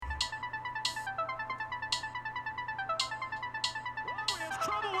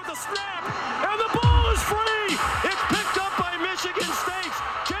the snap, and the ball is free. It's picked up by Michigan State.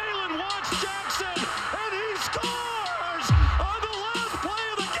 Jalen Watts Jackson, and he scores on the last play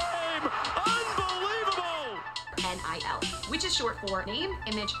of the game. Unbelievable. NIL, which is short for Name,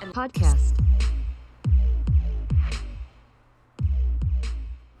 Image, and Podcast.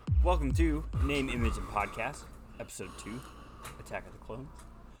 Welcome to Name, Image, and Podcast, Episode 2, Attack of the Clones.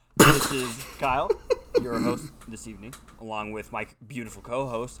 This is Kyle, your host this evening, along with my beautiful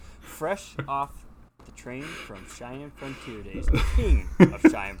co-host, fresh off the train from Cheyenne Frontier Days, the king of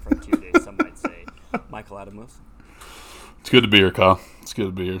Cheyenne Frontier Days, some might say, Michael Adam Wilson. It's good to be here, Kyle. It's good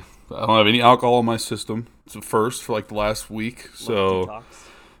to be here. I don't have any alcohol in my system. It's a first for like the last week. So,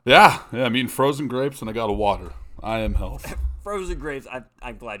 yeah, I'm eating frozen grapes and I got a water. I am health. Frozen grapes,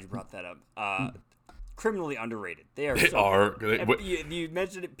 I'm glad you brought that up. Criminally underrated. They are. You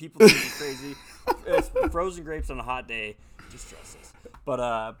mentioned it, people think it's crazy. Frozen grapes on a hot day distresses.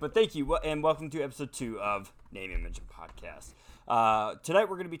 But thank you, and welcome to episode 2 of Name, Image, and Podcast. Tonight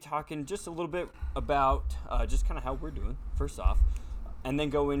we're going to be talking just a little bit about just kind of how we're doing, first off, and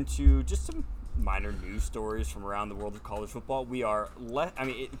then go into just some minor news stories from around the world of college football. We are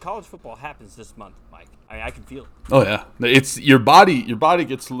college football happens this month, Mike. I can feel it. Oh yeah, it's your body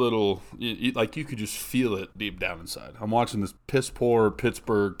gets a little like you could just feel it deep down inside. I'm watching this piss poor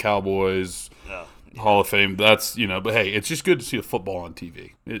Pittsburgh Cowboys Hall of Fame. That's but hey, it's just good to see the football on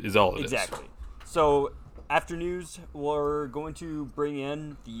TV. It is all it is. Exactly. So after news, we're going to bring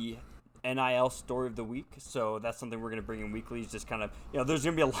in the NIL story of the week. So that's something we're going to bring in weekly. It's just kind of there's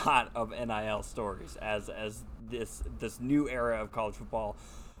going to be a lot of NIL stories as this new era of college football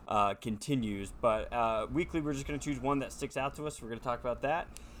continues. But weekly, we're just going to choose one that sticks out to us. We're going to talk about that,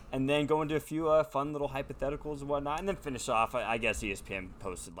 and then go into a few fun little hypotheticals and whatnot, and then finish off. I guess ESPN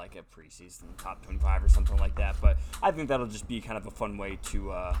posted like a preseason top 25 or something like that. But I think that'll just be kind of a fun way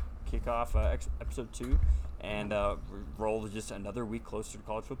to kick off episode 2. And roll just another week closer to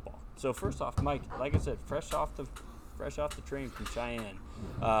college football. So first off, Mike, like I said, fresh off the train from Cheyenne.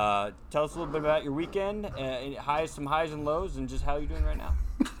 Tell us a little bit about your weekend, some highs and lows, and just how you're doing right now.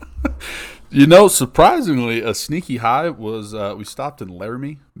 Surprisingly, a sneaky high was we stopped in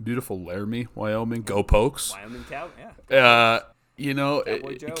Laramie, beautiful Laramie, Wyoming. Go Pokes! Wyoming cow, yeah.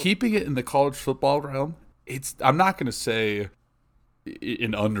 Keeping it in the college football realm, I'm not going to say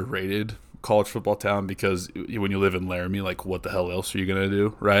an underrated college football town, because when you live in Laramie, like, what the hell else are you gonna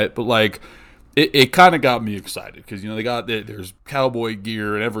do, right? But like, it kind of got me excited because there's cowboy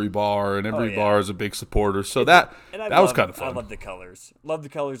gear in every bar, and every bar is a big supporter. So that was kind of fun. I love the colors.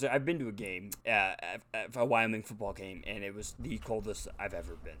 I've been to a game, a Wyoming football game, and it was the coldest I've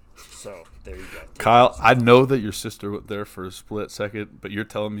ever been. So there you go. Kyle, I know that your sister went there for a split second, but you're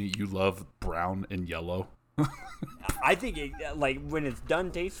telling me you love brown and yellow. I think when it's done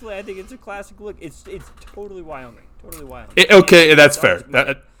tastefully, I think it's a classic look. It's totally Wyoming, and that's fair.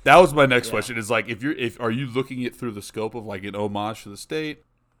 That was my next question. Is like, are you looking it through the scope of like an homage to the state?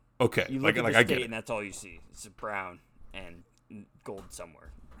 Okay, you look at the state and that's all you see. It's brown and gold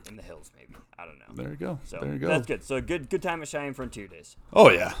somewhere in the hills, maybe. I don't know. There you go. So there you go. That's good. So good time at Cheyenne Frontier Days. Oh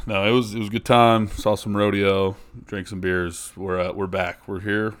yeah, no, it was a good time. Saw some rodeo, drank some beers. We're back. We're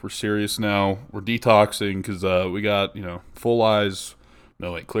here. We're serious now. We're detoxing because we got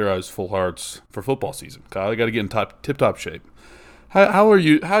clear eyes, full hearts for football season. Kyle, I got to get in tip top shape. How are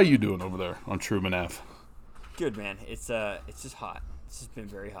you? How are you doing over there on Truman Ave? Good, man. It's just hot. It's just been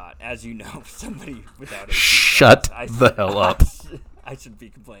very hot, as you know. Somebody without a shut the hell up. I shouldn't be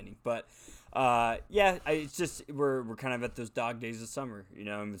complaining, but it's just we're kind of at those dog days of summer,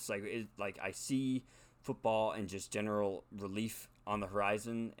 and it's like I see football and just general relief on the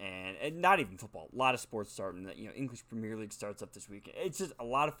horizon, and not even football. A lot of sports starting. English Premier League starts up this week. It's just a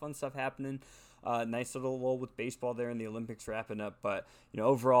lot of fun stuff happening. Nice little lull with baseball there and the Olympics wrapping up, but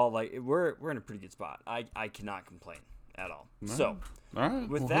overall, like we're in a pretty good spot. I cannot complain at all. All right. So, all right,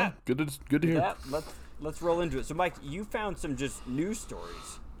 with that, good to hear. That, let's roll into it. So, Mike, you found some just news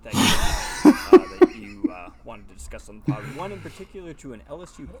stories that you wanted to discuss on the pod. One in particular to an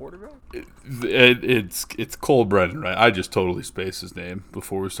LSU quarterback. It's Cole Brennan, right? I just totally spaced his name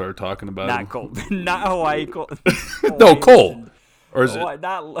before we started talking about him. Not Cole, not Hawaii Cole. No, Cole. Legend. Or is it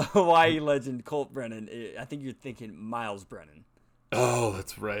not Hawaii legend Colt Brennan? I think you're thinking Miles Brennan. Oh,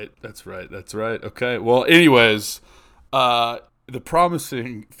 that's right. Okay. Well, anyways, the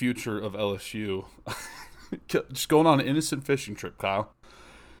promising future of LSU, just going on an innocent fishing trip, Kyle.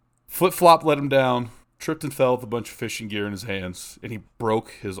 Flip-flop let him down, tripped and fell with a bunch of fishing gear in his hands, and he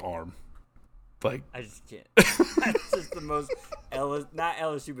broke his arm. Like, I just can't. That's just the most not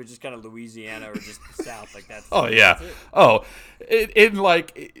LSU, but just kind of Louisiana or just the South. Like that's. oh yeah, that's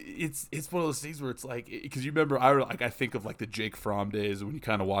it. it's one of those things where it's like, because you remember I think of like the Jake Fromm days when you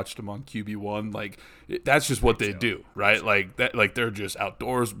kind of watched him on QB1. Like that's just what they do, right? Like that, like they're just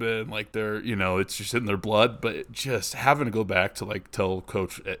outdoorsmen. Like they're it's just in their blood. But just having to go back to like tell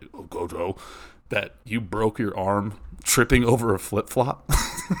Coach O that you broke your arm tripping over a flip flop.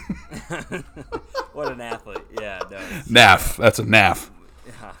 What an athlete! Yeah, no. Naff. That's a naff.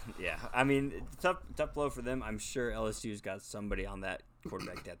 Yeah. I mean, tough blow for them. I'm sure LSU's got somebody on that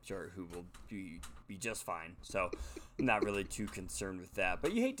quarterback depth chart who will be just fine. So I'm not really too concerned with that.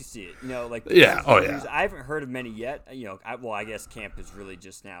 But you hate to see it, like Yeah. Oh yeah. I haven't heard of many yet. I guess camp is really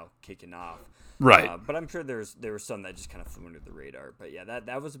just now kicking off. Right. But I'm sure there were some that just kind of flew under the radar. But yeah,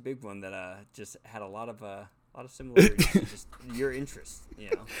 that was a big one that just had a lot of similarities to just your interest,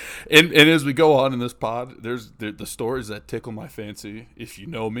 And as we go on in this pod, there's the stories that tickle my fancy. If you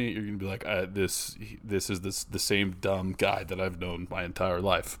know me, you're gonna be like, this is the same dumb guy that I've known my entire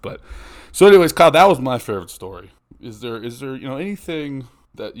life. But so, anyways, Kyle, that was my favorite story. Is there anything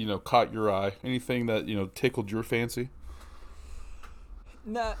that caught your eye? Anything that tickled your fancy?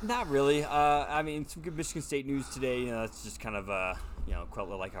 No, not really. I mean, some good Michigan State news today. That's just kind of quite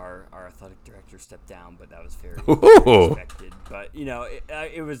like our athletic director stepped down, but that was very expected. But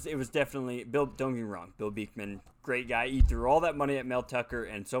it was definitely Bill. Don't get me wrong, Bill Beekman, great guy. He threw all that money at Mel Tucker,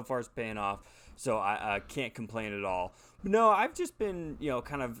 and so far it's paying off. So I can't complain at all. But no, I've just been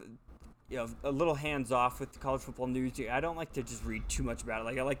kind of a little hands off with the college football news. I don't like to just read too much about it.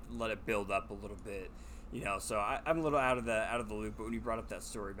 Like I like to let it build up a little bit. So I'm a little out of the loop. But when you brought up that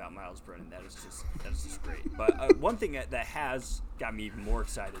story about Miles Brennan, that is just great. But one thing that has got me even more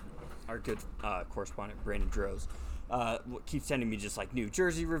excited, our good correspondent Brandon Droz keeps sending me just like New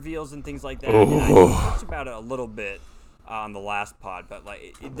Jersey reveals and things like that. And I talked about it a little bit on the last pod, but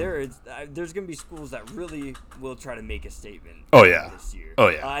like there's going to be schools that really will try to make a statement. Oh yeah. This year. Oh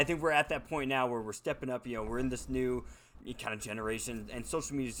yeah. I think we're at that point now where we're stepping up. We're in this new kind of generation, and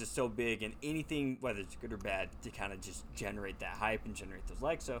social media is just so big, and anything, whether it's good or bad, to kind of just generate that hype and generate those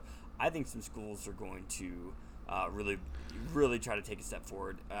likes. So I think some schools are going to really try to take a step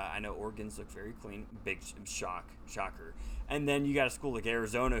forward. I know Oregon's look very clean, big shocker. And then you got a school like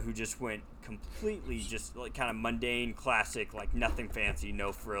Arizona who just went completely just like kind of mundane, classic, like nothing fancy,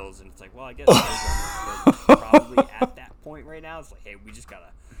 no frills. And it's like, well, I guess Arizona's probably at that point right now. It's like, hey, we just gotta,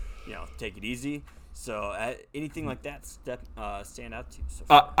 take it easy. So anything like that stand out to you? So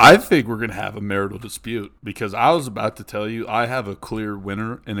far? I think we're going to have a marital dispute, because I was about to tell you I have a clear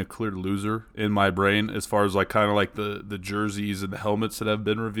winner and a clear loser in my brain as far as like kind of like the jerseys and the helmets that have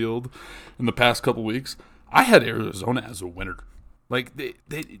been revealed in the past couple weeks. I had Arizona as a winner. Like they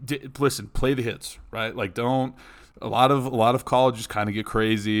listen, play the hits, right? Like don't. A lot of colleges kind of get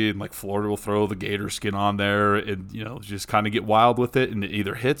crazy, and like Florida will throw the gator skin on there and just kind of get wild with it, and it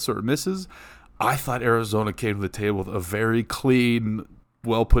either hits or it misses. I thought Arizona came to the table with a very clean,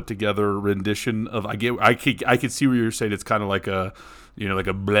 well put together rendition of. I could see where you're saying it's kind of like a, like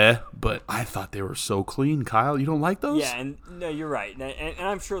a bleh, but I thought they were so clean. Kyle, you don't like those? Yeah, and no, you're right, and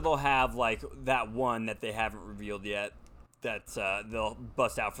I'm sure they'll have like that one that they haven't revealed yet. That they'll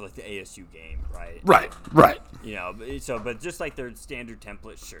bust out for like the ASU game, right? Right. But just like their standard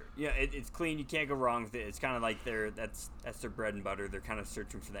template, sure. It's clean. You can't go wrong with it. It's kind of like that's their bread and butter. They're kind of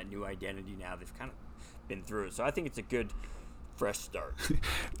searching for that new identity now. They've kind of been through it, so I think it's a good fresh start.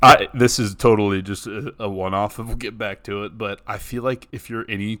 This is totally just a one-off, and we'll get back to it. But I feel like if you're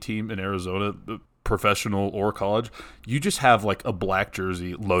any team in Arizona, professional or college, you just have like a black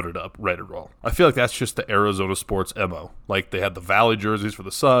jersey loaded up, ready to roll. I feel like that's just the Arizona sports MO. Like they had the Valley jerseys for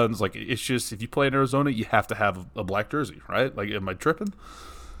the Suns. Like it's just, if you play in Arizona, you have to have a black jersey, right? Like, am I tripping?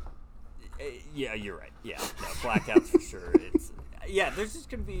 Yeah, you're right. Yeah, no, blackouts for sure. There's just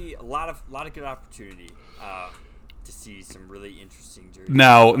gonna be a lot of good opportunity to see some really interesting jerseys.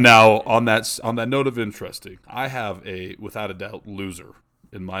 Now on that note of interesting, I have a without a doubt loser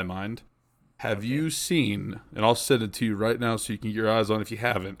in my mind. Have you seen, and I'll send it to you right now so you can get your eyes on it if you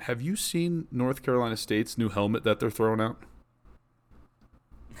haven't, have you seen North Carolina State's new helmet that they're throwing out?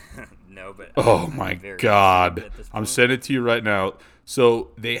 No, but... Oh, my God. I'm sending it to you right now.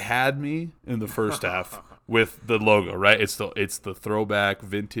 So they had me in the first half with the logo, right? It's the throwback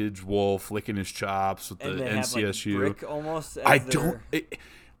vintage wolf licking his chops with and the they NCSU. Have, like, brick almost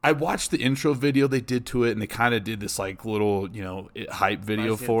I watched the intro video they did to it, and they kind of did this like little, hype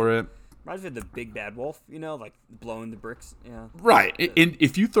video for it. Reminds me of the Big Bad Wolf, like blowing the bricks. Yeah. Right. And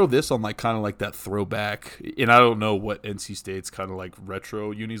if you throw this on like kind of like that throwback, and I don't know what NC State's kind of like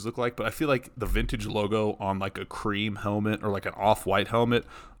retro unis look like, but I feel like the vintage logo on like a cream helmet or like an off-white helmet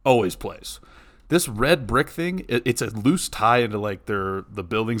always plays. This red brick thing, it's a loose tie into like the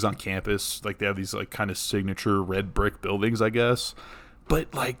buildings on campus. Like they have these like kind of signature red brick buildings, I guess.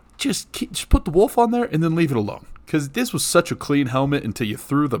 But like just put the wolf on there and then leave it alone. Because this was such a clean helmet until you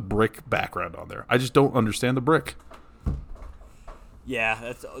threw the brick background on there. I just don't understand the brick. Yeah,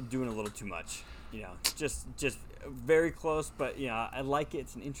 that's doing a little too much. Just very close, but I like it.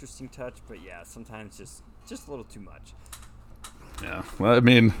 It's an interesting touch, but yeah, sometimes just a little too much. Yeah, well, I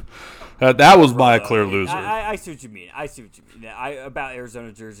mean, that was my clear loser. I see what you mean. Yeah, about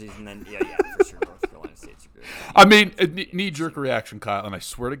Arizona jerseys, and then yeah, for sure, North Carolina State's good. I mean, knee-jerk reaction, Kyle, and I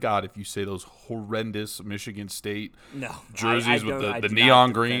swear to God, if you say those horrendous Michigan State jerseys with the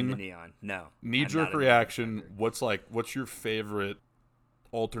neon green, no, knee-jerk reaction. What's your favorite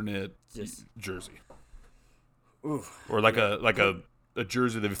alternate jersey? Ooh, or like a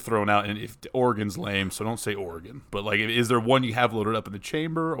jersey they've thrown out, and if Oregon's lame, so don't say Oregon. But like, is there one you have loaded up in the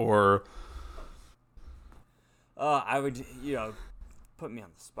chamber, or? I would, put me on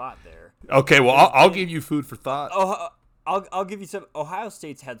the spot there. Okay, well, I'll give you food for thought. I'll give you some. Ohio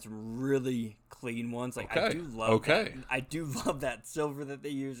State's had some really clean ones. Like I do love. Okay. I do love that silver that they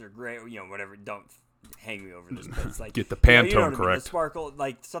use, or gray. Whatever. Don't hang me over this, but it's like get the Pantone what I mean? correct. The sparkle,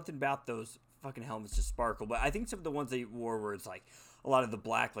 like something about those fucking helmets just sparkle. But I think some of the ones they wore were it's like a lot of the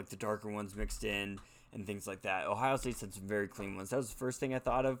black, like the darker ones mixed in and things like that. Ohio State's had some very clean ones. That was the first thing I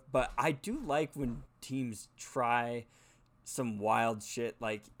thought of. But I do like when teams try some wild shit.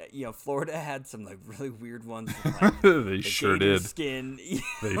 Like, Florida had some like really weird ones. With, like, they sure did. Skin.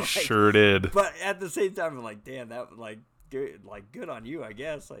 They sure did. But at the same time, I'm like, damn, that like good on you, I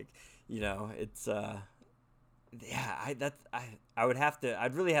guess. Like, it's yeah,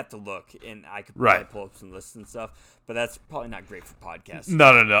 I'd really have to look, and I could probably pull up some lists and stuff, but that's probably not great for podcasts.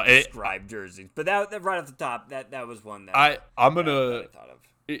 No. Describe jerseys, but that right off the top, that was one that I thought of.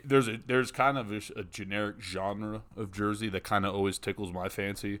 There's kind of a generic genre of jersey that kind of always tickles my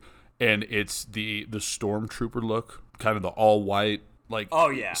fancy, and it's the stormtrooper look, kind of the all white. Like, oh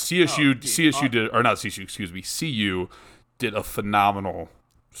yeah, CSU did, or not CSU, excuse me, CU did a phenomenal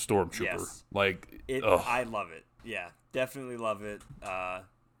stormtrooper. Yes. Like, I love it. Yeah, definitely love it. The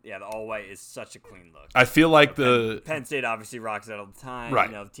all white is such a clean look. I feel like Penn State obviously rocks that all the time.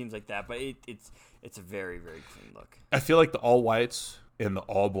 Right. Teams like that, but it's a very, very clean look. I feel like the all whites and the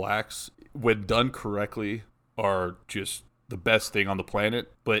all blacks, when done correctly, are just the best thing on the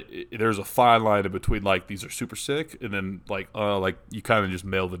planet. But there's a fine line in between, like, these are super sick, and then like you kind of just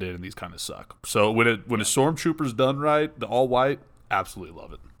mailed it in, and these kind of suck. So when a stormtrooper's done right, the all white, absolutely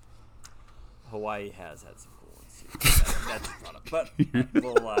love it. Hawaii has had some cool ones too. That's a product, but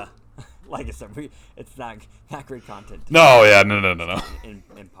we'll like I said, it's not great content. No. In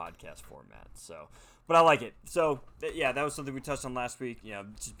podcast format. So, but I like it. So yeah, that was something we touched on last week.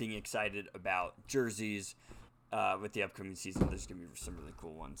 Just being excited about jerseys with the upcoming season. There's gonna be some really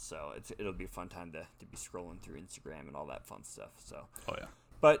cool ones. So it'll be a fun time to be scrolling through Instagram and all that fun stuff. So. Oh yeah.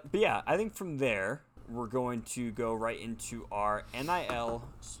 But yeah, I think from there we're going to go right into our NIL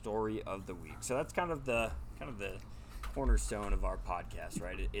story of the week. So that's kind of the cornerstone of our podcast,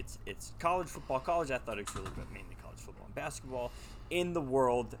 right? It's college football, college athletics, really, but mainly college football and basketball in the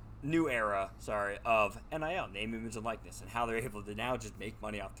new era of NIL, name, image, and likeness, and how they're able to now just make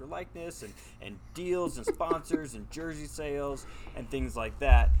money off their likeness and deals and sponsors and jersey sales and things like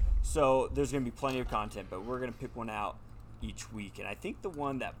that. So there's going to be plenty of content, but we're going to pick one out each week, and I think the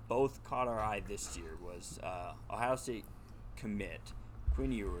one that both caught our eye this year was Ohio State commit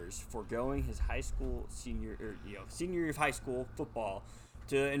Quinn Ewers foregoing his senior year of high school football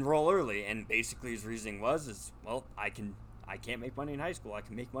to enroll early, and basically his reasoning was I can't make money in high school. I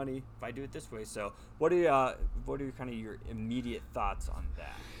can make money if I do it this way. So what are kind of your immediate thoughts on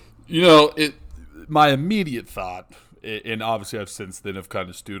that? My immediate thought, and obviously I've since then have kind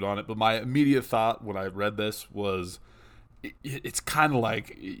of stewed on it, but my immediate thought when I read this was, it's kind of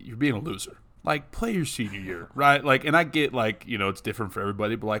like you're being a loser. Like, play your senior year, right? Like, and I get, like, it's different for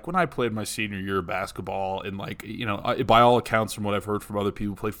everybody, but like when I played my senior year of basketball, and like, by all accounts from what I've heard from other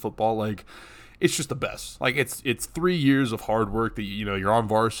people who play football, like, it's just the best. Like, it's 3 years of hard work that you're on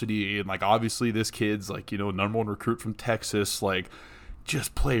varsity, and like obviously this kid's like number one recruit from Texas. Like,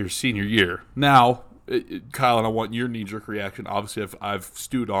 just play your senior year. Now, Kyle, and I want your knee-jerk reaction. Obviously, I've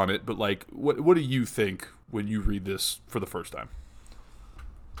stewed on it, but like, what do you think when you read this for the first time?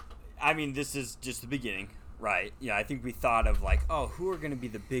 I mean, this is just the beginning, right? Yeah, I think we thought of like, oh, who are going to be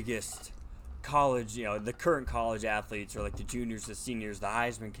the biggest college, the current college athletes, or like the juniors, the seniors, the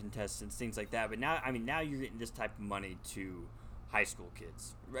Heisman contestants, things like that. But now, now you're getting this type of money to high school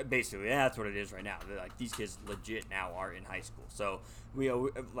kids, basically. And that's what it is right now. They're like, these kids legit now are in high school. So we've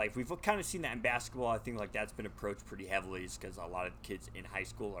kind of seen that in basketball. I think like that's been approached pretty heavily, because a lot of kids in high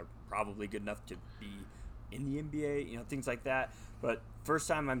school are probably good enough to be in the NBA, things like that. But first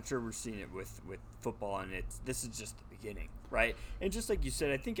time I'm sure we're seeing it with football, and this is just the beginning, right? And just like you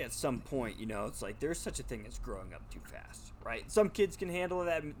said, I think at some point, it's like there's such a thing as growing up too fast, right? Some kids can handle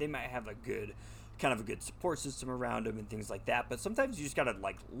that. They might have a good support system around them and things like that. But sometimes you just gotta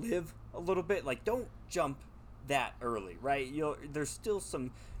like live a little bit. Like, don't jump that early, right? There's still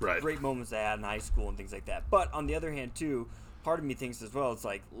some great moments I had in high school and things like that. But on the other hand, too, part of me thinks as well, it's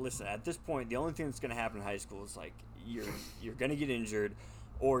like, listen, at this point, the only thing that's going to happen in high school is like you're going to get injured,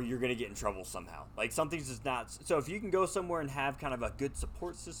 or you're going to get in trouble somehow. Like, something's just not. So if you can go somewhere and have kind of a good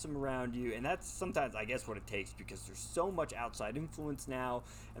support system around you, and that's sometimes, I guess, what it takes, because there's so much outside influence now,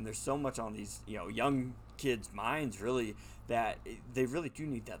 and there's so much on these young kids' minds, really, that they really do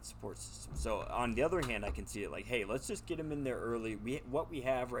need that support system. So on the other hand, I can see it like, hey, let's just get them in there early. What we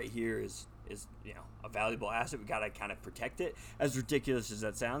have right here is a valuable asset. We gotta kind of protect it, as ridiculous as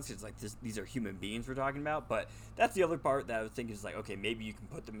that sounds, because like these are human beings we're talking about. But that's the other part that I would think is like, okay, maybe you can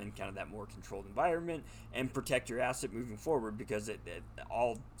put them in kind of that more controlled environment and protect your asset moving forward, because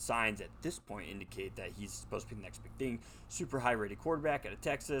all signs at this point indicate that he's supposed to be the next big thing. Super high rated quarterback out of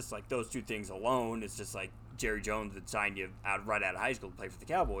Texas. Like, those two things alone, it's just like Jerry Jones would sign you right out of high school to play for the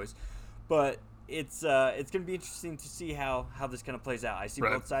Cowboys. But it's going to be interesting to see how this kind of plays out. I see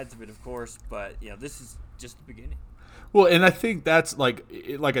both sides of it, of course, but this is just the beginning. Well, and I think that's like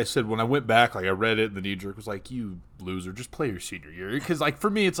I said, when I went back, like I read it, and the knee jerk was like, you loser, just play your senior year. Because like for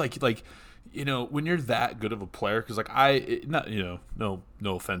me, it's like when you're that good of a player, because like no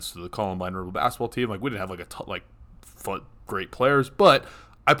offense to the Columbine Rebel basketball team, like we didn't have like great players, but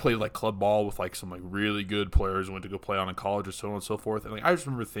I played like club ball with like some like really good players and went to go play on in college and so on and so forth. And like I just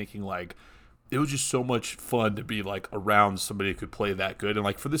remember thinking like, it was just so much fun to be like around somebody who could play that good. And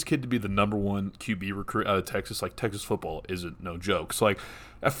like for this kid to be the number one QB recruit out of Texas, like Texas football isn't no joke. So like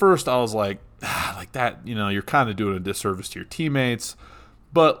at first I was like, like that, you're kind of doing a disservice to your teammates.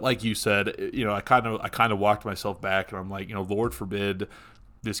 But like you said, I kind of walked myself back, and I'm like, Lord forbid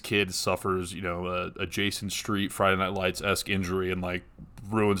this kid suffers, a Jason Street Friday Night Lights-esque injury and like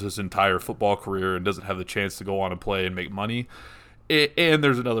ruins his entire football career and doesn't have the chance to go on and play and make money. And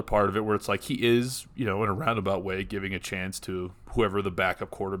there's another part of it where it's like he is, in a roundabout way, giving a chance to whoever the backup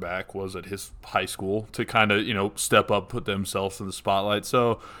quarterback was at his high school to kind of, step up, put themselves in the spotlight.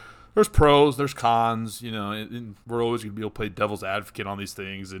 So there's pros, there's cons, and we're always going to be able to play devil's advocate on these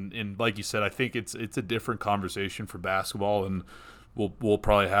things. And like you said, I think it's a different conversation for basketball, and we'll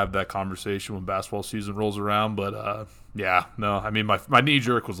probably have that conversation when basketball season rolls around. But yeah, no, I mean my knee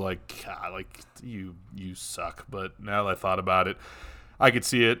jerk was like, God, like you suck. But now that I thought about it, I could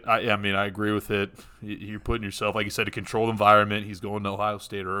see it. I mean, I agree with it. You're putting yourself, like you said, a controlled environment. He's going to Ohio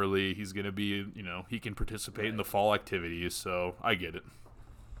State early. He's going to be, he can participate in the fall activities. So I get it.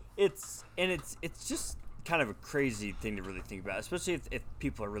 It's just kind of a crazy thing to really think about, especially if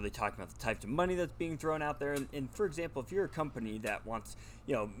people are really talking about the types of money that's being thrown out there. And for example, if you're a company that wants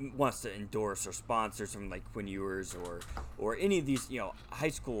to endorse or sponsor something like Quinn Ewers or any of these, high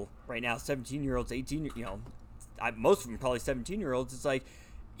school right now, 17-year-olds, 18, most of them probably 17-year-olds, it's like,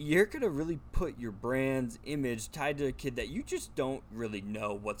 you're going to really put your brand's image tied to a kid that you just don't really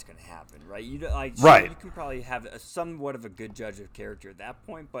know what's going to happen, right? You can probably have somewhat of a good judge of character at that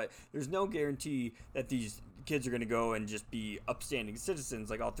point, but there's no guarantee that these kids are going to go and just be upstanding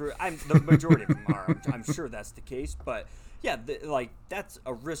citizens like all through. The majority of them are. I'm sure that's the case, but yeah, that's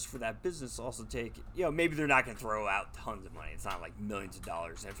a risk for that business to also take. Maybe they're not going to throw out tons of money. It's not like millions of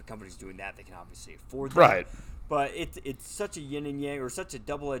dollars, and if a company's doing that, they can obviously afford that. Right. But it's such a yin and yang, or such a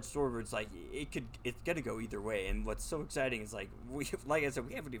double-edged sword, where it's like it's gonna go either way. And what's so exciting is like I said,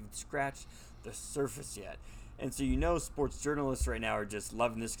 we haven't even scratched the surface yet. And so sports journalists right now are just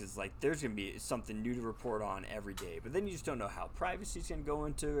loving this, because like there's gonna be something new to report on every day. But then you just don't know how privacy's gonna go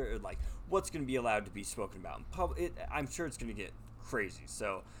into it, or like what's gonna be allowed to be spoken about in public. I'm sure it's gonna get crazy.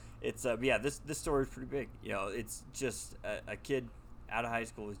 So it's this story is pretty big. It's just a kid out of high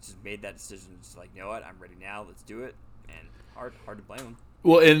school has just made that decision. It's like, you know what, I'm ready now. Let's do it. And hard to blame him.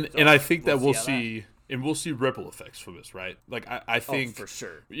 Well, and I think that we'll see ripple effects from this, right? Like I think for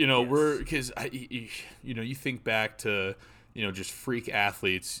sure. we're because you think back to just freak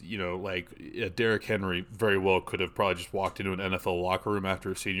athletes, like Derrick Henry very well could have probably just walked into an NFL locker room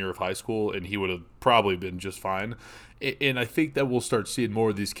after a senior year of high school, and he would have probably been just fine. And I think that we'll start seeing more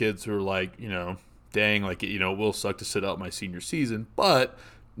of these kids who are like, dang, like, it will suck to sit out my senior season, but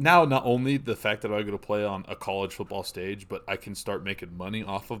now not only the fact that I'm going to play on a college football stage, but I can start making money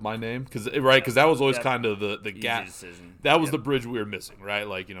off of my name. Because that was always kind of the gap. Decision. That was the bridge we were missing, right?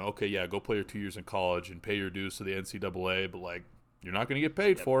 Like, okay, yeah, go play your 2 years in college and pay your dues to the NCAA, but like, you're not going to get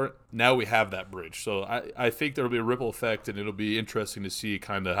paid for it. Now we have that bridge. So I think there'll be a ripple effect, and it'll be interesting to see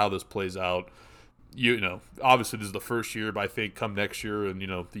kind of how this plays out. Obviously this is the first year, but I think come next year and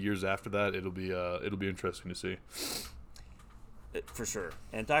the years after that, it'll be interesting to see. For sure.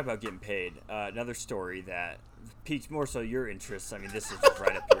 And talk about getting paid. Another story that piqued more so your interest. I mean, this is just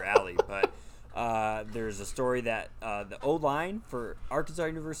right up your alley. But there's a story that the O-line for Arkansas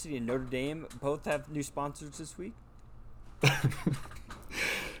University and Notre Dame both have new sponsors this week. I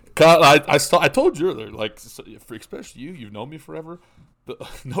told you earlier, like, especially you've known me forever. The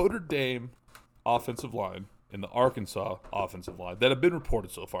Notre Dame offensive line and the Arkansas offensive line that have been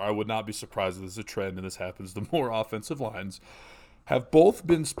reported so far, I would not be surprised if this is a trend and this happens to more offensive lines, have both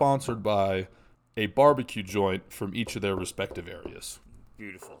been sponsored by a barbecue joint from each of their respective areas.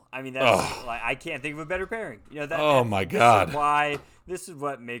 Beautiful. I mean, that's like, I can't think of a better pairing. My God. This is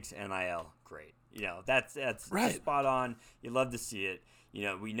what makes NIL great. That's right. Spot on. You love to see it.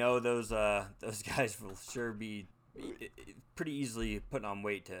 We know those guys will sure be pretty easily putting on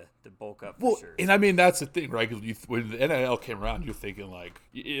weight to bulk up for sure. And I mean, that's the thing, right? Because when the NIL came around, you're thinking, like,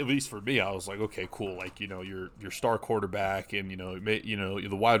 at least for me, I was like, okay, cool. Like, your star quarterback and, the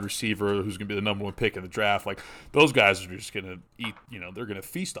wide receiver who's going to be the number one pick in the draft. Like, those guys are just going to eat, they're going to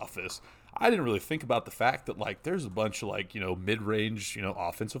feast off this. I didn't really think about the fact that, like, there's a bunch of, like, mid-range,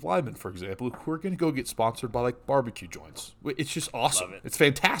 offensive linemen, for example, who are going to go get sponsored by, like, barbecue joints. It's just awesome. It's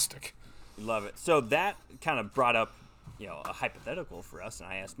fantastic. Love it. So that kind of brought up, a hypothetical for us, and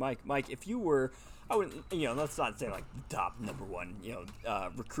I asked Mike, if you were, I wouldn't, let's not say like the top number one,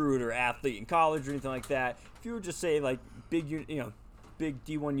 recruit or athlete in college or anything like that. If you were just say like big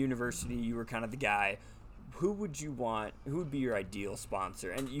D1 university, you were kind of the guy. Who would you want? Who would be your ideal sponsor?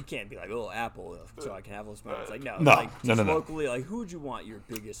 And you can't be like, Apple, so I can have those sponsors. Like, no. Locally, like, who would you want your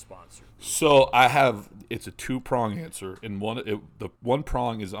biggest sponsor? So it's a two-prong answer. And the one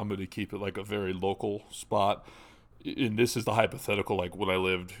prong is I'm going to keep it like a very local spot. And this is the hypothetical, like when I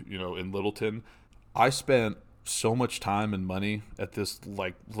lived, in Littleton. I spent so much time and money at this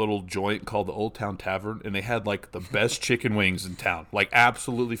like little joint called the Old Town Tavern, and they had like the best chicken wings in town, like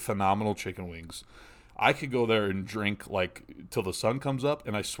absolutely phenomenal chicken wings. I could go there and drink like till the sun comes up,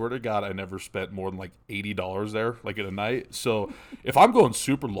 and I swear to God, I never spent more than like $80 there, like in a night. So if I'm going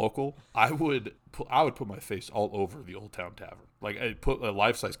super local, I would put my face all over the Old Town Tavern. Like, I put a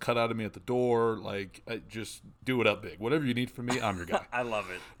life-size cutout of me at the door. Like, I just do it up big. Whatever you need from me, I'm your guy. I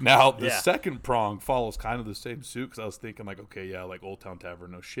love it. Now, the second prong follows kind of the same suit, because I was thinking, like, okay, yeah, like Old Town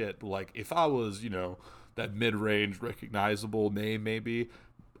Tavern, no shit. But, like, if I was, that mid-range recognizable name maybe,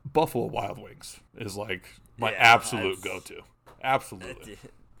 Buffalo Wild Wings is, like, my absolute go-to. Absolutely.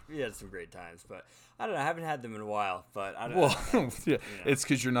 We had some great times, but I don't know. I haven't had them in a while, but I don't know. Yeah, it's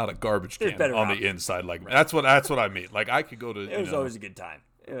because you're not a garbage can on the inside. Like, that's what I mean. Like, I could go to. It was always a good time.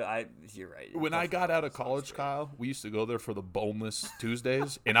 You're right. When I got out of college, Kyle, we used to go there for the boneless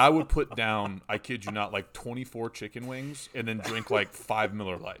Tuesdays, and I would put down, I kid you not, like 24 chicken wings, and then drink like 5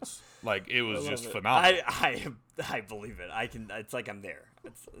 Miller Lights. Like, it was just phenomenal. I believe it. It's like I'm there.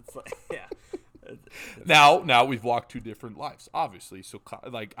 It's like, yeah. Now we've walked two different lives, obviously. So,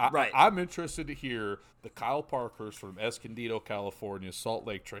 like, I'm interested to hear the Kyle Parkhurst from Escondido, California, Salt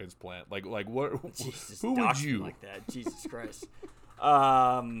Lake transplant. Like what? Who would you like that? Jesus Christ.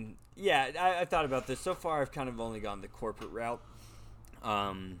 I thought about this. So far, I've kind of only gone the corporate route.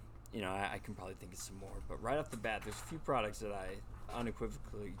 I can probably think of some more, but right off the bat, there's a few products that I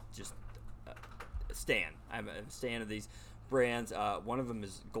unequivocally just stand. I'm a stan of these brands. One of them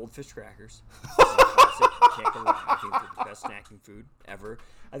is Goldfish crackers. Can't go wrong. I think they're the best snacking food ever.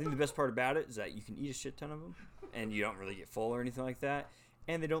 I think the best part about it is that you can eat a shit ton of them, and you don't really get full or anything like that.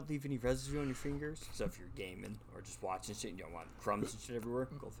 And they don't leave any residue on your fingers. So if you're gaming or just watching shit, and you don't want crumbs and shit everywhere.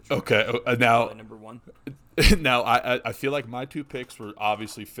 Goldfish. Okay, now number one. Now I feel like my two picks were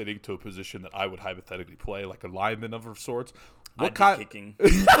obviously fitting to a position that I would hypothetically play, like a lineman of sorts. What kind? Kicking.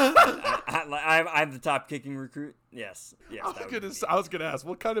 I'm the top kicking recruit. Yes. I was gonna ask,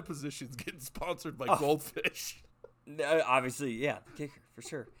 what kind of positions getting sponsored by Goldfish? Obviously, yeah, the kicker for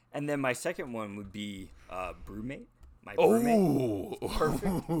sure. And then my second one would be Brewmate. My Brewmate is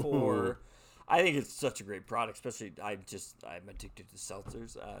perfect for. I think it's such a great product, especially I'm addicted to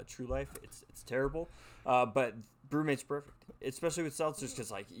seltzers. True Life, it's terrible, but Brewmate's perfect, especially with seltzers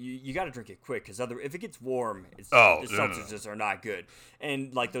because like you got to drink it quick because if it gets warm, the seltzers just are not good.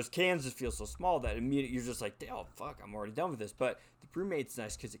 And like those cans just feel so small that immediately you're just like, oh fuck, I'm already done with this. But the Brewmate's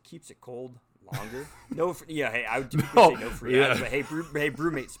nice because it keeps it cold longer. Hey, I would typically say no free ads, but hey,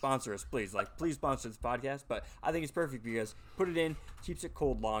 Brewmate, sponsor us, please. Like, please sponsor this podcast. But I think it's perfect because put it in, keeps it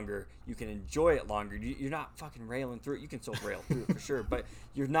cold longer. You can enjoy it longer. You're not fucking railing through it. You can still rail through it for sure, but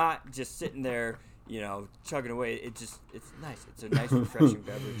you're not just sitting there, chugging away. It's nice. It's a nice, refreshing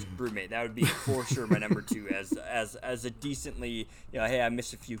beverage. Brewmate. That would be for sure my number 2 as a decently, hey, I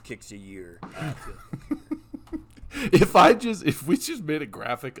miss a few kicks a year. If we just made a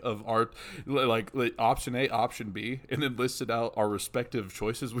graphic of our like option A, option B, and then listed out our respective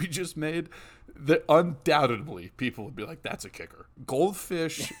choices we just made, that undoubtedly people would be like, "That's a kicker."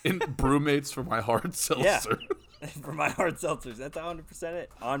 Goldfish and Brewmates for my hard seltzer. Yeah, for my hard seltzers. That's 100% it.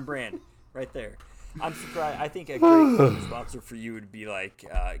 On brand, right there. I'm surprised. I think a great sponsor for you would be like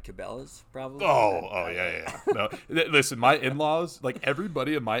Cabela's, probably. Oh, yeah. No, listen, my in-laws, like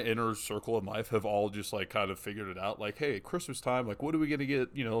everybody in my inner circle in life, have all just like kind of figured it out. Like, hey, Christmas time, like, what are we gonna get?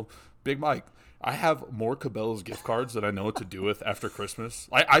 Big Mike. I have more Cabela's gift cards than I know what to do with after Christmas.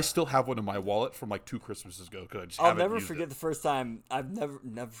 I still have one in my wallet from like 2 Christmases ago because I just I'll never forget the first time. I've never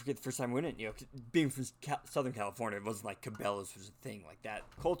forget the first time we went. Being from Southern California, it wasn't like Cabela's was a thing like that.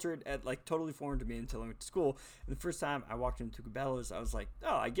 Culture at like totally foreign to me until I went to school. And the first time I walked into Cabela's, I was like,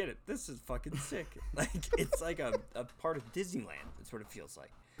 oh, I get it. This is fucking sick. Like it's like a part of Disneyland. That's what it feels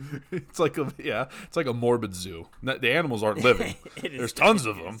like. It's like a morbid zoo. The animals aren't living. There's tons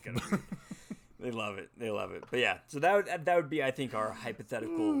of them. They love it. But yeah, so that would be, I think, our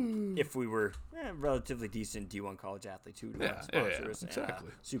hypothetical if we were relatively decent D1 college athletes who would want to sponsor us. Exactly.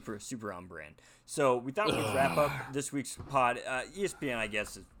 And, super on brand. So we thought we'd wrap up this week's pod. ESPN, I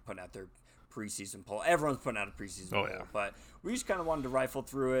guess, is putting out their preseason poll. Everyone's putting out a preseason poll. Yeah. But we just kind of wanted to rifle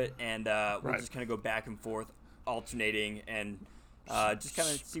through it, and we'll just kind of go back and forth, alternating, and just kind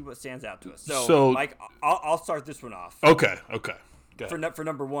of see what stands out to us. So Mike, I'll start this one off. Okay. For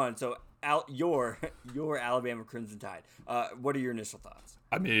number 1, so your Alabama Crimson Tide. What are your initial thoughts?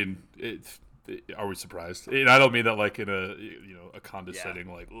 I mean, are we surprised? And I don't mean that like in a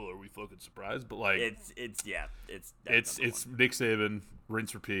condescending like, oh, are we fucking surprised? But like it's Nick Saban,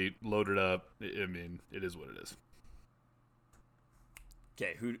 rinse repeat, load it up. I mean, it is what it is.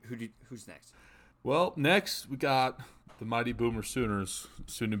 Okay, who's next? Well, next we got the mighty Boomer Sooners,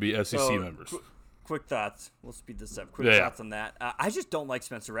 soon to be SEC members. Quick thoughts. We'll speed this up. Thoughts on that. I just don't like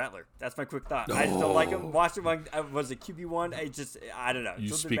Spencer Rattler. That's my quick thought. I just don't like him. Watched him on, was it QB1? I don't know. You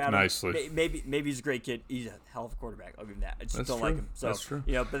speak nicely. Maybe he's a great kid. He's a hell of a quarterback. I'll give him that. I just don't like him. So, that's true.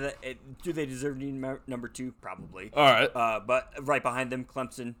 But do they deserve to be number 2? Probably. All right. But right behind them,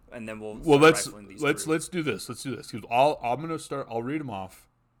 Clemson, and then let's do this. Because I'm gonna start. I'll read them off.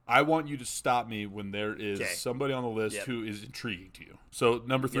 I want you to stop me when there is somebody on the list who is intriguing to you. So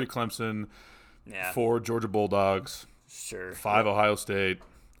number 3, Clemson. Yeah. 4, Georgia Bulldogs. Sure. 5, Ohio State.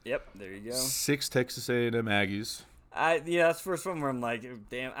 Yep, there you go. 6, Texas A&M Aggies. That's the first one where I'm like,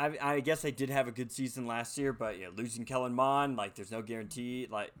 damn. I guess they did have a good season last year, but losing Kellen Mond, like, there's no guarantee.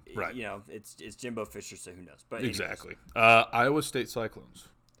 Like, right. It's Jimbo Fisher, so who knows? But exactly. Iowa State Cyclones.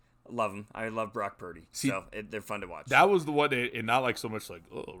 Love them. I love Brock Purdy. So they're fun to watch. That was the one, and not like so much like,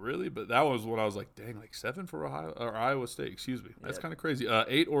 oh, really? But that was when I was like, dang, like 7 for Iowa State. Excuse me. That's kind of crazy.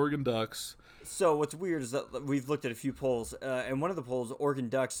 8 Oregon Ducks. So what's weird is that we've looked at a few polls, and one of the polls, Oregon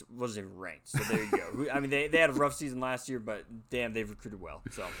Ducks wasn't even ranked. So there you go. I mean, they had a rough season last year, but damn, they've recruited well.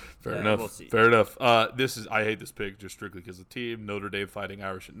 So fair enough. We'll see. Fair enough. I hate this pick just strictly because of the team. Notre Dame Fighting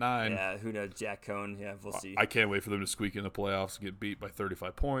Irish at 9. Yeah, who knows? Jack Cohn. Yeah, we'll see. I can't wait for them to squeak in the playoffs and get beat by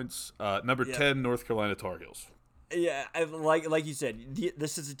 35 points. Number 10, North Carolina Tar Heels. Yeah, like you said,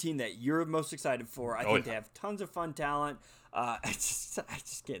 this is a team that you're most excited for. I think they have tons of fun talent. I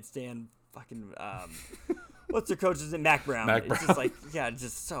just can't stand fucking what's their coach's name? Mac Brown. It's just like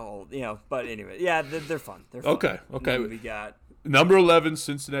just so old, But anyway, they're fun. They're fun. Okay. We got number 11,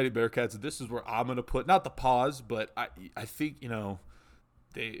 Cincinnati Bearcats. This is where I'm gonna put not the pause, but I think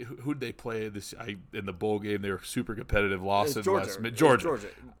who'd they play this in the bowl game? They were super competitive. Lost in Georgia.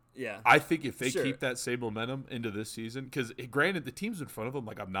 Yeah, I think if they keep that same momentum into this season, because granted the teams in front of them,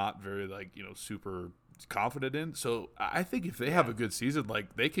 like I'm not very super confident in. So I think if they have a good season,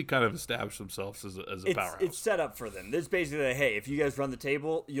 like they could kind of establish themselves as a powerhouse. It's set up for them. There's basically like, hey, if you guys run the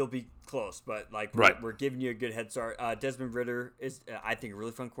table, you'll be close. But like we're giving you a good head start. Desmond Ridder is, I think, a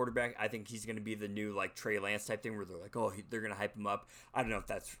really fun quarterback. I think he's going to be the new like Trey Lance type thing where they're like, they're going to hype him up. I don't know if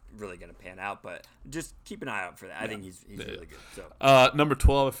that's really going to pan out, but just keep an eye out for that. I think he's really good. So number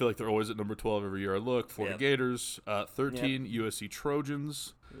 12, I feel like they're always at number 12 every year I look. Florida Gators. 13, USC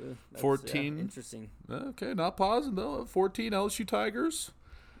Trojans. 14. Interesting. Okay, not pausing though. 14, LSU Tigers.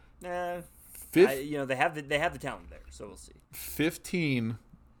 They have the talent there, so we'll see. 15,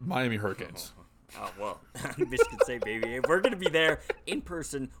 Miami Hurricanes. Oh, well, Michigan State, baby. We're going to be there in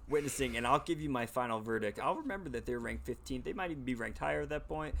person witnessing, and I'll give you my final verdict. I'll remember that they're ranked 15th. They might even be ranked higher at that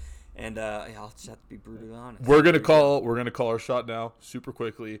point, and I'll just have to be brutally honest. We're going to call our shot now super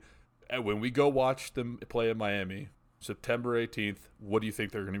quickly. And when we go watch them play in Miami, September 18th, what do you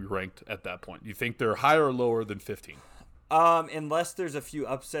think they're going to be ranked at that point? Do you think they're higher or lower than 15? Unless there's a few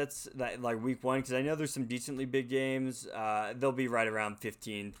upsets that like week 1, because I know there's some decently big games. They'll be right around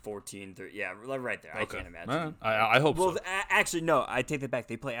 15, 14, 30, yeah, right there. Okay. I can't imagine. I hope so. Well, actually, no, I take that back.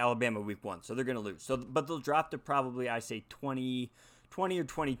 They play Alabama week 1, so they're going to lose. But they'll drop to probably, I say, 20 or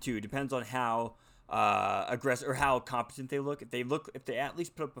 22. Depends on how aggressive or how competent they look. If they at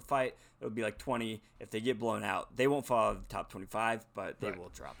least put up a fight, it would be like 20. If they get blown out, they won't fall out of the top 25, but they will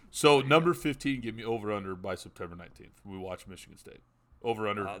drop. So number 15, give me over under by September 19th. We watch Michigan State. Over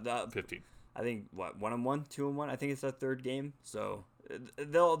under 15. I think 1-1, 2-1. I think it's their third game, so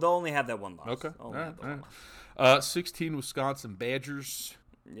they'll only have that one loss. Okay. All right. 16, Wisconsin Badgers.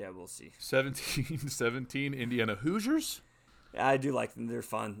 Yeah, we'll see. 17, Indiana Hoosiers. I do like them. They're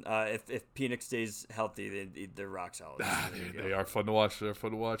fun. If Penix stays healthy, they're rock solid. They are fun to watch. They're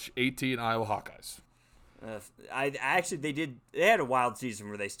fun to watch. 18, Iowa Hawkeyes. They had a wild season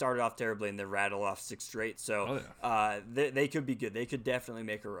where they started off terribly and then rattled off 6 straight. So they could be good. They could definitely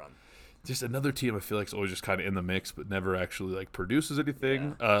make a run. Just another team I feel like is always just kind of in the mix, but never actually like produces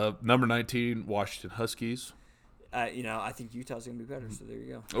anything. Yeah. Number 19, Washington Huskies. I think Utah's going to be better, so there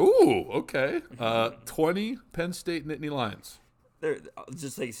you go. Ooh, okay. 20, Penn State Nittany Lions. They're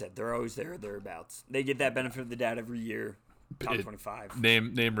just like you said, they're always there, thereabouts. They get that benefit of the doubt every year. Top 25.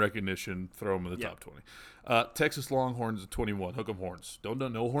 Name recognition, throw them in the top 20. Texas Longhorns at 21. Hook 'em horns. Don't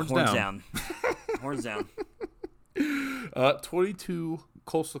no horns down. Horns down. 22,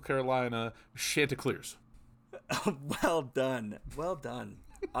 Coastal Carolina Chanticleers. Well done.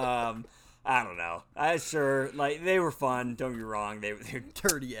 I don't know. They were fun. Don't get me wrong. They're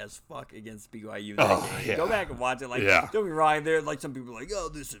dirty as fuck against BYU. Yeah. Go back and watch it. Don't get me wrong. They're like some people are like,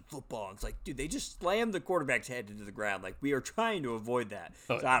 this is football. It's like, dude, they just slammed the quarterback's head into the ground. Like we are trying to avoid that.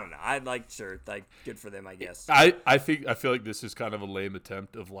 So I don't know. Good for them, I guess. I feel like this is kind of a lame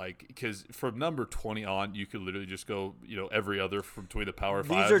attempt of because from number 20 on, you could literally just go, every other from between the Power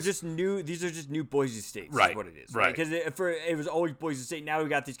Five. These are just new Boise States. Right. Is what it is. Right. Because it was always Boise State. Now we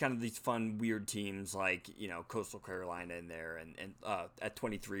got these fun, weird teams like Coastal Carolina in there, and at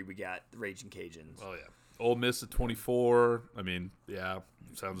 23 we got the Raging Cajuns. Oh yeah, Ole Miss at 24. I mean, yeah,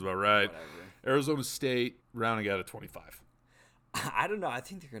 sounds about right. Whatever. Arizona State rounding out at 25. I don't know. I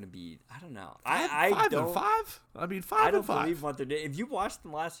think they're going to be. I don't know. Five and five. I mean, 5 I don't and 5. believe what they're doing. If you watched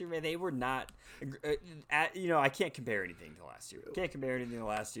them last year, man, they were not. I can't compare anything to last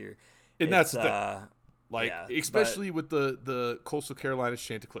year. And that's the thing. Especially with the Coastal Carolina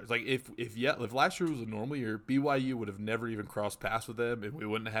Chanticleers. Like, if last year was a normal year, BYU would have never even crossed paths with them, and we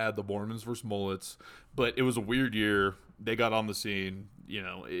wouldn't have had the Mormons versus Mullets. But it was a weird year. They got on the scene.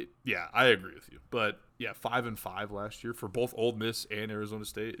 I agree with you. But, 5 and 5 last year for both Ole Miss and Arizona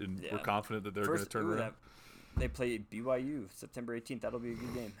State, and we're confident that they're going to turn around. They play BYU September 18th. That'll be a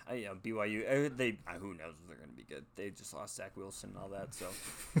good game. BYU. Who knows if they're going to be good? They just lost Zach Wilson and all that. So,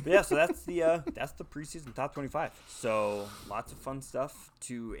 so that's the preseason top 25. So lots of fun stuff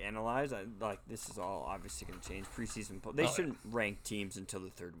to analyze. This is all obviously going to change preseason. They shouldn't rank teams until the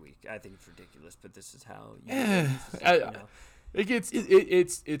third week. I think it's ridiculous, but this is how.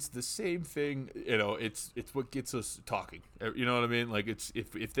 It's the same thing, it's what gets us talking. You know what I mean? Like, it's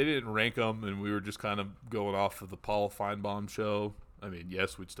if they didn't rank them and we were just kind of going off of the Paul Feinbaum show, I mean,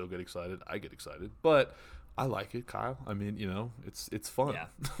 yes, we'd still get excited. I get excited, but I like it, Kyle. I mean, it's fun. Yeah.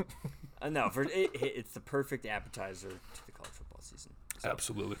 No, it's the perfect appetizer to the college football season. So.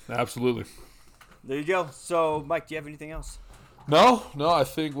 Absolutely. There you go. So, Mike, do you have anything else? No. I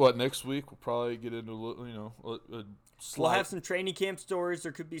think next week we'll probably get into We'll have some training camp stories.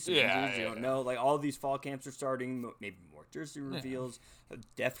 There could be some injuries. You don't know. Like, all these fall camps are starting. Maybe more jersey reveals.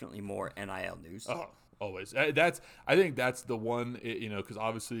 Definitely more NIL news. Oh, Always. I think that's the one, because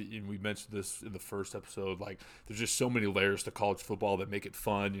obviously we mentioned this in the first episode, like there's just so many layers to college football that make it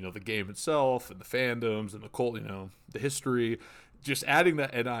fun, the game itself and the fandoms and the history. Just adding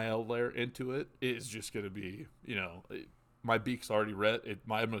that NIL layer into it is just going to be, my beak's already red.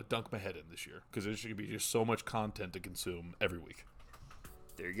 I'm going to dunk my head in this year because there's going to be just so much content to consume every week.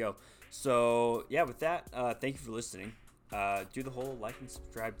 There you go. So, yeah, with that, thank you for listening. Do the whole like and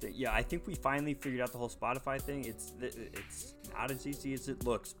subscribe thing. Yeah, I think we finally figured out the whole Spotify thing. It's not as easy as it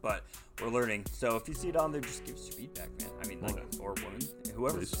looks, but we're learning. So if you see it on there, just give us your feedback, man. I mean, or woman,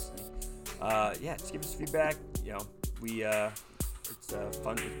 whoever's listening. Yeah, just give us feedback. It's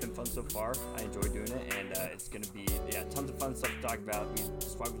fun. It's been fun so far. I enjoy doing it, and it's gonna be tons of fun stuff to talk about.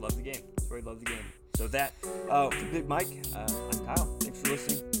 That's why we love the game. That's why we love the game. So that for Big Mike, I'm Kyle. Thanks for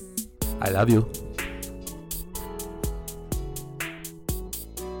listening. I love you.